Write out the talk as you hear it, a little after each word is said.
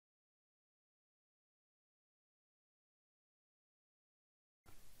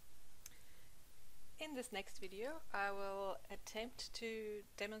In this next video, I will attempt to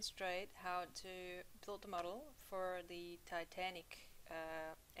demonstrate how to build a model for the Titanic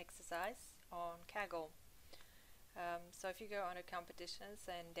exercise on Kaggle. So if you go under competitions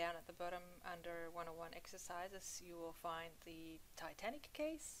and down at the bottom under 101 exercises, you will find the Titanic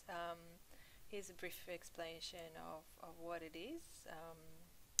case. Here's a brief explanation of what it is.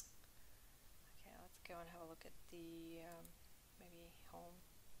 Okay, let's go and have a look at the maybe home.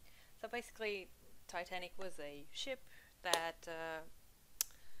 So basically, Titanic was a ship that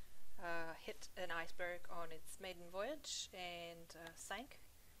hit an iceberg on its maiden voyage and sank,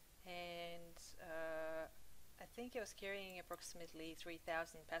 and I think it was carrying approximately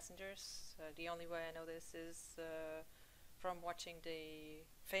 3,000 passengers. The only way I know this is from watching the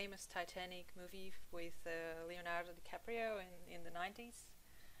famous Titanic movie with Leonardo DiCaprio in the 90s,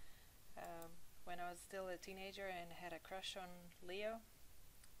 when I was still a teenager and had a crush on Leo.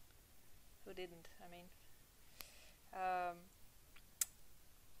 Who didn't? I mean,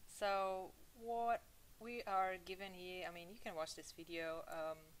 so what we are given here, I mean, you can watch this video.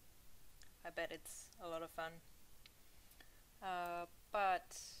 I bet it's a lot of fun.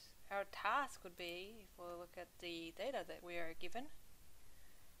 But our task would be, if we look at the data that we are given,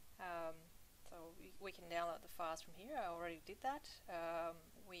 so we can download the files from here. I already did that.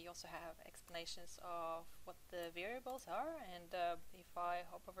 We also have explanations of what the variables are, and if I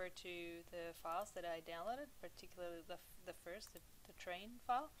hop over to the files that I downloaded, particularly the first, the train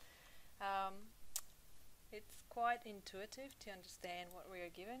file, it's quite intuitive to understand what we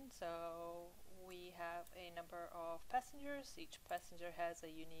are given. So we have a number of passengers. Each passenger has a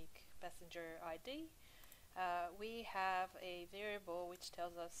unique passenger ID. We have a variable which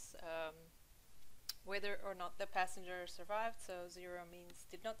tells us whether or not the passenger survived. So 0 means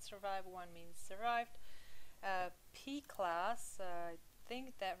did not survive, 1 means survived. P class, I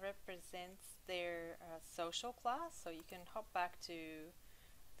think that represents their social class. So you can hop back to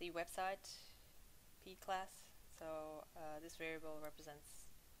the website, P class. So this variable represents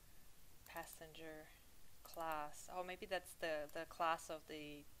passenger class. Oh, maybe that's the class of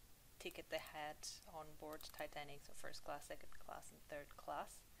the ticket they had on board Titanic. So first class, second class, and third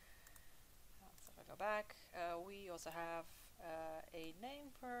class. So if I go back, we also have a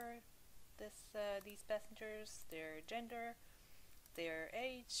name for these passengers, their gender, their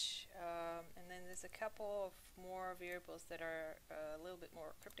age, and then there's a couple of more variables that are a little bit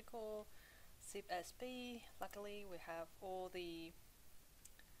more cryptical. SIP-SP, luckily we have all the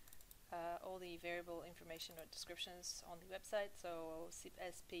variable information or descriptions on the website. So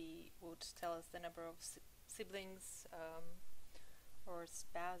SIP-SP would tell us the number of siblings or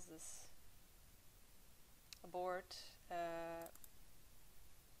spouses aboard.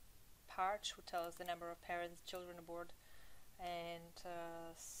 Parch would tell us the number of parents, children aboard, and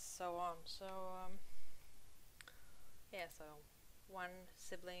so on. So yeah, so one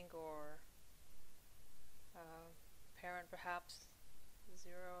sibling or parent, perhaps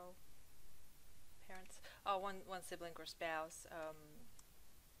 0 parents. Oh, one sibling or spouse.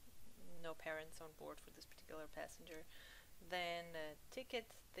 No parents on board for this particular passenger. Then ticket.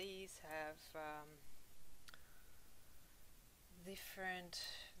 These have different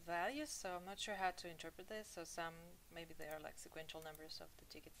values, so I'm not sure how to interpret this. So some, maybe they are like sequential numbers of the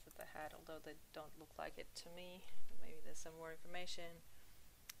tickets that they had, although they don't look like it to me. Maybe there's some more information.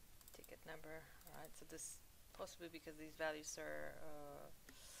 Ticket number. Alright, so this possibly because these values are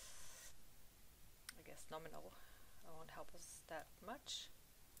I guess nominal, won't help us that much.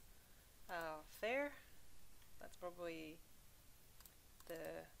 Fare, that's probably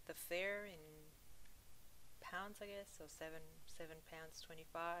the fare in pounds, I guess. So 7 pounds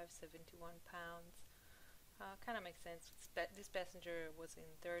 25, 71 pounds. Kind of makes sense. This passenger was in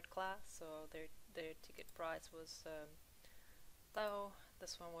third class, so their ticket price was low.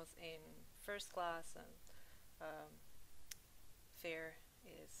 This one was in first class, and fare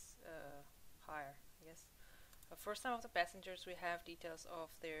is higher, I guess. For some of the passengers, we have details of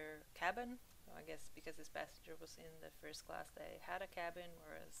their cabin. So I guess because this passenger was in the first class, they had a cabin,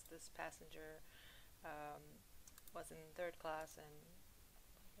 whereas this passenger was in third class, and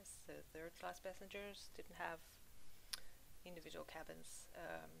I guess the third class passengers didn't have individual cabins.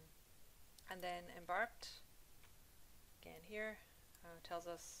 And then embarked, again here, tells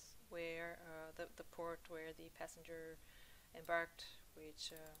us where the port where the passenger embarked,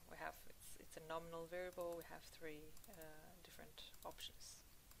 which we have, it's a nominal variable. We have 3 different options.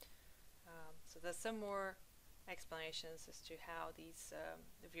 So there's some more explanations as to how these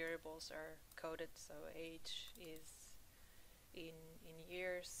the variables are coded. So age is in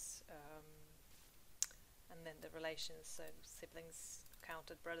years, and then the relations, so siblings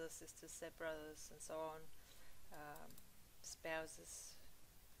counted brothers, sisters, stepbrothers, and so on, spouses,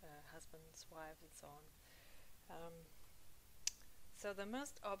 husbands, wives, and so on. So the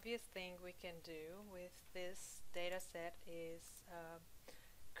most obvious thing we can do with this data set is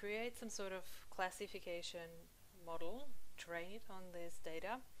create some sort of classification model, train it on this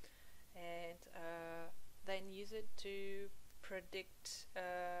data, and then use it to predict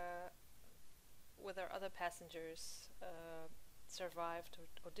whether other passengers survived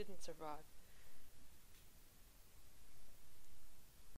or didn't survive.